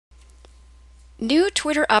New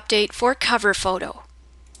Twitter update for cover photo.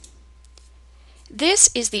 This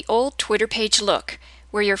is the old Twitter page look,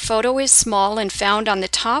 where your photo is small and found on the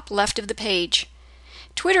top left of the page.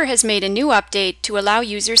 Twitter has made a new update to allow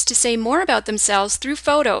users to say more about themselves through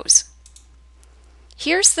photos.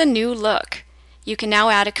 Here's the new look. You can now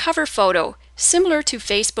add a cover photo, similar to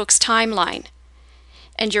Facebook's timeline.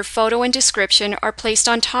 And your photo and description are placed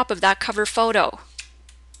on top of that cover photo.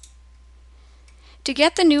 To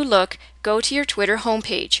get the new look, go to your Twitter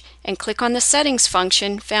homepage and click on the Settings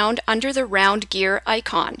function found under the round gear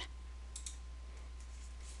icon.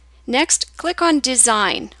 Next, click on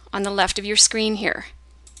Design on the left of your screen here.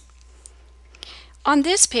 On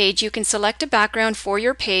this page, you can select a background for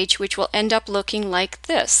your page, which will end up looking like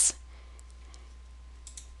this.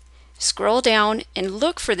 Scroll down and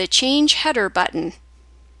look for the Change Header button.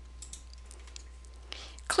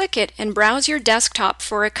 Click it and browse your desktop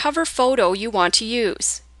for a cover photo you want to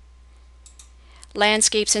use.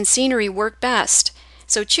 Landscapes and scenery work best,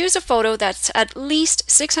 so choose a photo that's at least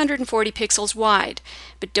 640 pixels wide,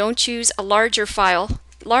 but don't choose a larger file,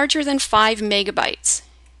 larger than 5 megabytes.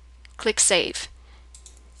 Click Save.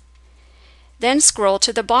 Then scroll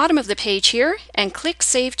to the bottom of the page here and click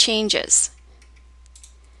Save Changes.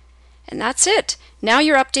 And that's it. Now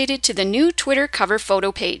you're updated to the new Twitter cover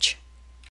photo page.